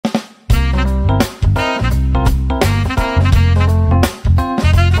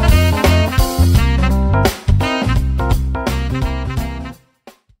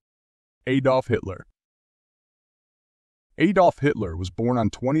Adolf Hitler. Adolf Hitler was born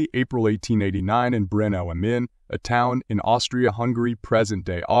on 20 April 1889 in Brno am Inn, a town in Austria-Hungary,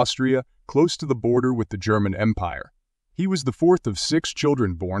 present-day Austria, close to the border with the German Empire. He was the fourth of 6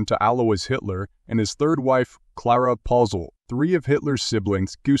 children born to Alois Hitler and his third wife, Clara Pölzl. 3 of Hitler's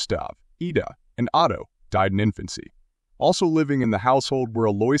siblings, Gustav, Ida, and Otto, died in infancy. Also living in the household were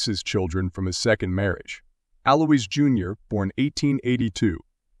Alois's children from his second marriage, Alois Jr., born 1882,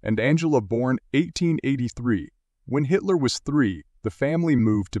 and Angela, born 1883. When Hitler was 3, the family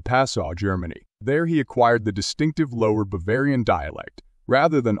moved to Passau, Germany. There he acquired the distinctive Lower Bavarian dialect,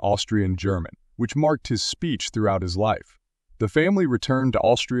 rather than Austrian German, which marked his speech throughout his life. The family returned to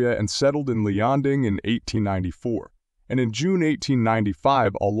Austria and settled in Leonding in 1894, and in June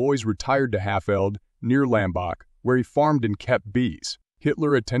 1895 Alois retired to Hafeld, near Lambach, where he farmed and kept bees.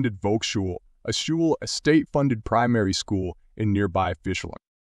 Hitler attended Volksschule, a state-funded primary school in nearby Fischling.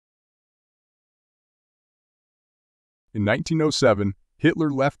 In 1907,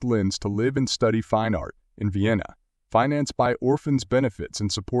 Hitler left Linz to live and study fine art in Vienna, financed by orphans' benefits and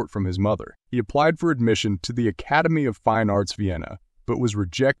support from his mother. He applied for admission to the Academy of Fine Arts Vienna, but was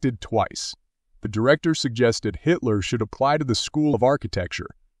rejected twice. The director suggested Hitler should apply to the School of Architecture,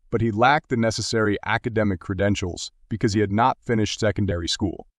 but he lacked the necessary academic credentials because he had not finished secondary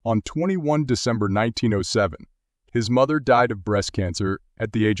school. On 21 December 1907, his mother died of breast cancer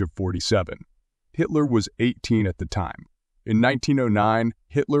at the age of 47. Hitler was 18 at the time. In 1909,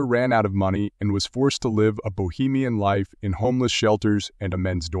 Hitler ran out of money and was forced to live a bohemian life in homeless shelters and a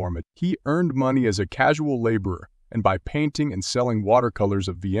men's dormitory. He earned money as a casual laborer and by painting and selling watercolors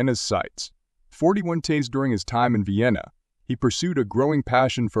of Vienna's sights. 41 days during his time in Vienna, he pursued a growing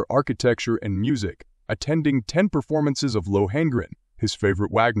passion for architecture and music, attending 10 performances of Lohengrin, his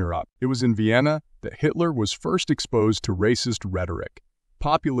favorite Wagner opera. It was in Vienna that Hitler was first exposed to racist rhetoric.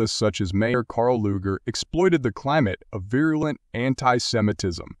 Populists such as Mayor Karl Lueger exploited the climate of virulent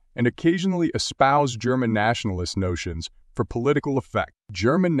anti-Semitism and occasionally espoused German nationalist notions for political effect.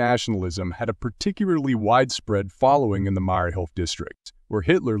 German nationalism had a particularly widespread following in the Mayerhof district, where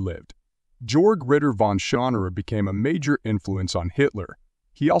Hitler lived. Georg Ritter von Schonerer became a major influence on Hitler.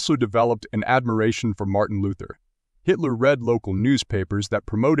 He also developed an admiration for Martin Luther. Hitler read local newspapers that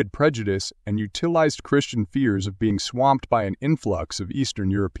promoted prejudice and utilized Christian fears of being swamped by an influx of Eastern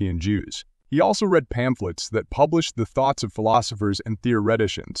European Jews. He also read pamphlets that published the thoughts of philosophers and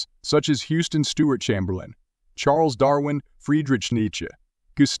theoreticians, such as Houston Stewart Chamberlain, Charles Darwin, Friedrich Nietzsche,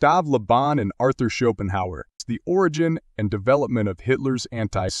 Gustav Le Bon, and Arthur Schopenhauer. The origin and development of Hitler's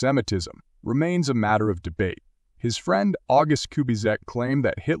anti-Semitism remains a matter of debate. His friend August Kubizek claimed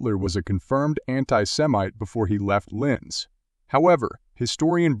that Hitler was a confirmed anti-Semite before he left Linz. However,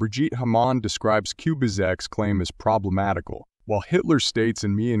 historian Brigitte Hamann describes Kubizek's claim as problematical, while Hitler states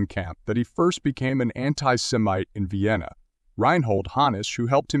in Mein Kampf that he first became an anti-Semite in Vienna. Reinhold Hannes, who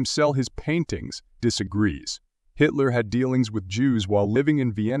helped him sell his paintings, disagrees. Hitler had dealings with Jews while living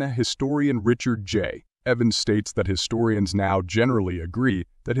in Vienna. Historian Richard J. Evans states that historians now generally agree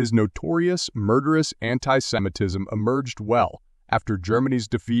that his notorious, murderous anti-Semitism emerged well after Germany's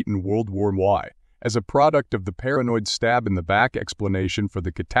defeat in World War I, as a product of the paranoid stab-in-the-back explanation for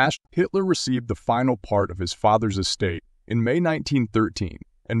the catastrophe. Hitler received the final part of his father's estate in May 1913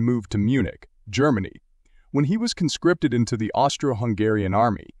 and moved to Munich, Germany. When he was conscripted into the Austro-Hungarian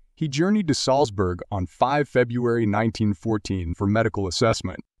army, he journeyed to Salzburg on 5 February 1914 for medical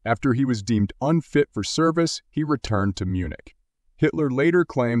assessment. After he was deemed unfit for service, he returned to Munich. Hitler later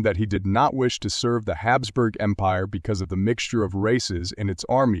claimed that he did not wish to serve the Habsburg Empire because of the mixture of races in its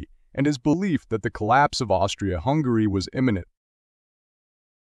army and his belief that the collapse of Austria-Hungary was imminent.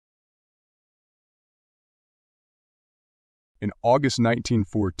 In August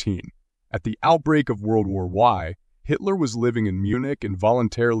 1914, at the outbreak of World War I, Hitler was living in Munich and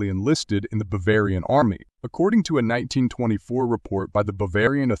voluntarily enlisted in the Bavarian army. According to a 1924 report by the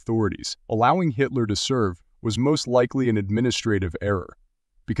Bavarian authorities, allowing Hitler to serve was most likely an administrative error,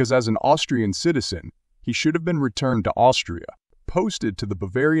 because as an Austrian citizen, he should have been returned to Austria. Posted to the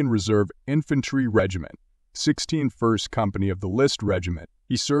Bavarian Reserve Infantry Regiment, 16th 1st Company of the List Regiment,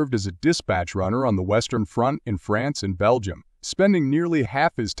 he served as a dispatch runner on the Western Front in France and Belgium, spending nearly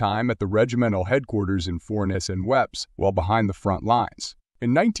half his time at the regimental headquarters in Fournes and Weps, while behind the front lines. In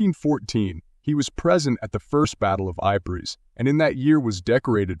 1914, he was present at the First Battle of Ypres, and in that year was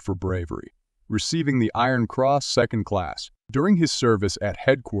decorated for bravery, receiving the Iron Cross Second Class. During his service at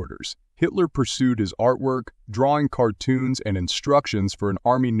headquarters, Hitler pursued his artwork, drawing cartoons and instructions for an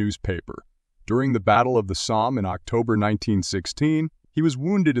army newspaper. During the Battle of the Somme in October 1916, He was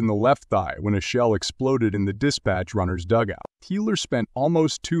wounded in the left thigh when a shell exploded in the dispatch runner's dugout. Hitler spent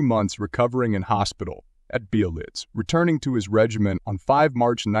almost 2 months recovering in hospital at Bielitz, returning to his regiment on 5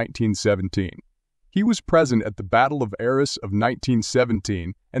 March 1917. He was present at the Battle of Arras of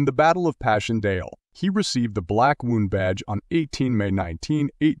 1917 and the Battle of Passchendaele. He received the Black Wound Badge on 18 May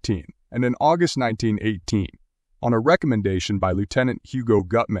 1918 and in August 1918. On a recommendation by Lieutenant Hugo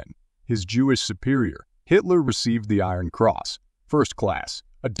Gutmann, his Jewish superior, Hitler received the Iron Cross, First Class,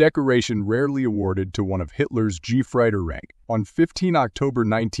 a decoration rarely awarded to one of Hitler's Gefreiter rank. On 15 October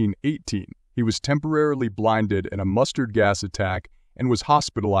 1918, he was temporarily blinded in a mustard gas attack and was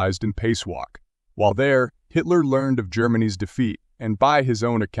hospitalized in Pasewalk. While there, Hitler learned of Germany's defeat and, by his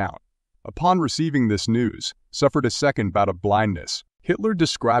own account, upon receiving this news, suffered a second bout of blindness. Hitler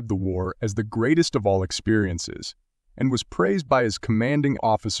described the war as the greatest of all experiences and was praised by his commanding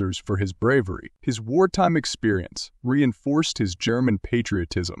officers for his bravery. His wartime experience reinforced his German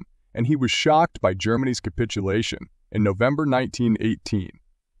patriotism, and he was shocked by Germany's capitulation in November 1918.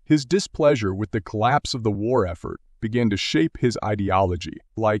 His displeasure with the collapse of the war effort began to shape his ideology.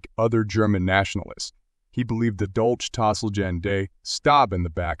 Like other German nationalists, he believed the Dolch Tasselgende stab in the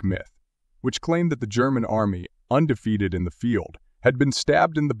back myth, which claimed that the German army, undefeated in the field, had been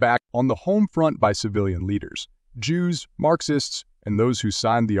stabbed in the back on the home front by civilian leaders, Jews, Marxists, and those who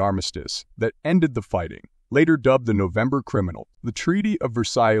signed the armistice that ended the fighting, later dubbed the November Criminal. The Treaty of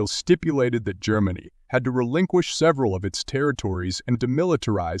Versailles stipulated that Germany had to relinquish several of its territories and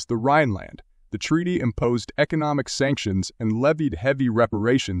demilitarize the Rhineland. The treaty imposed economic sanctions and levied heavy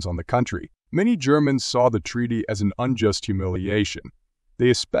reparations on the country. Many Germans saw the treaty as an unjust humiliation. They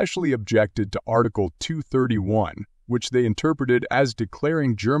especially objected to Article 231, which they interpreted as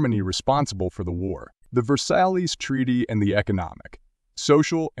declaring Germany responsible for the war. The Versailles Treaty and the economic,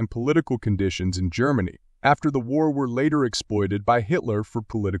 social, and political conditions in Germany after the war were later exploited by Hitler for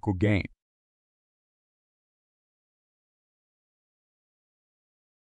political gain.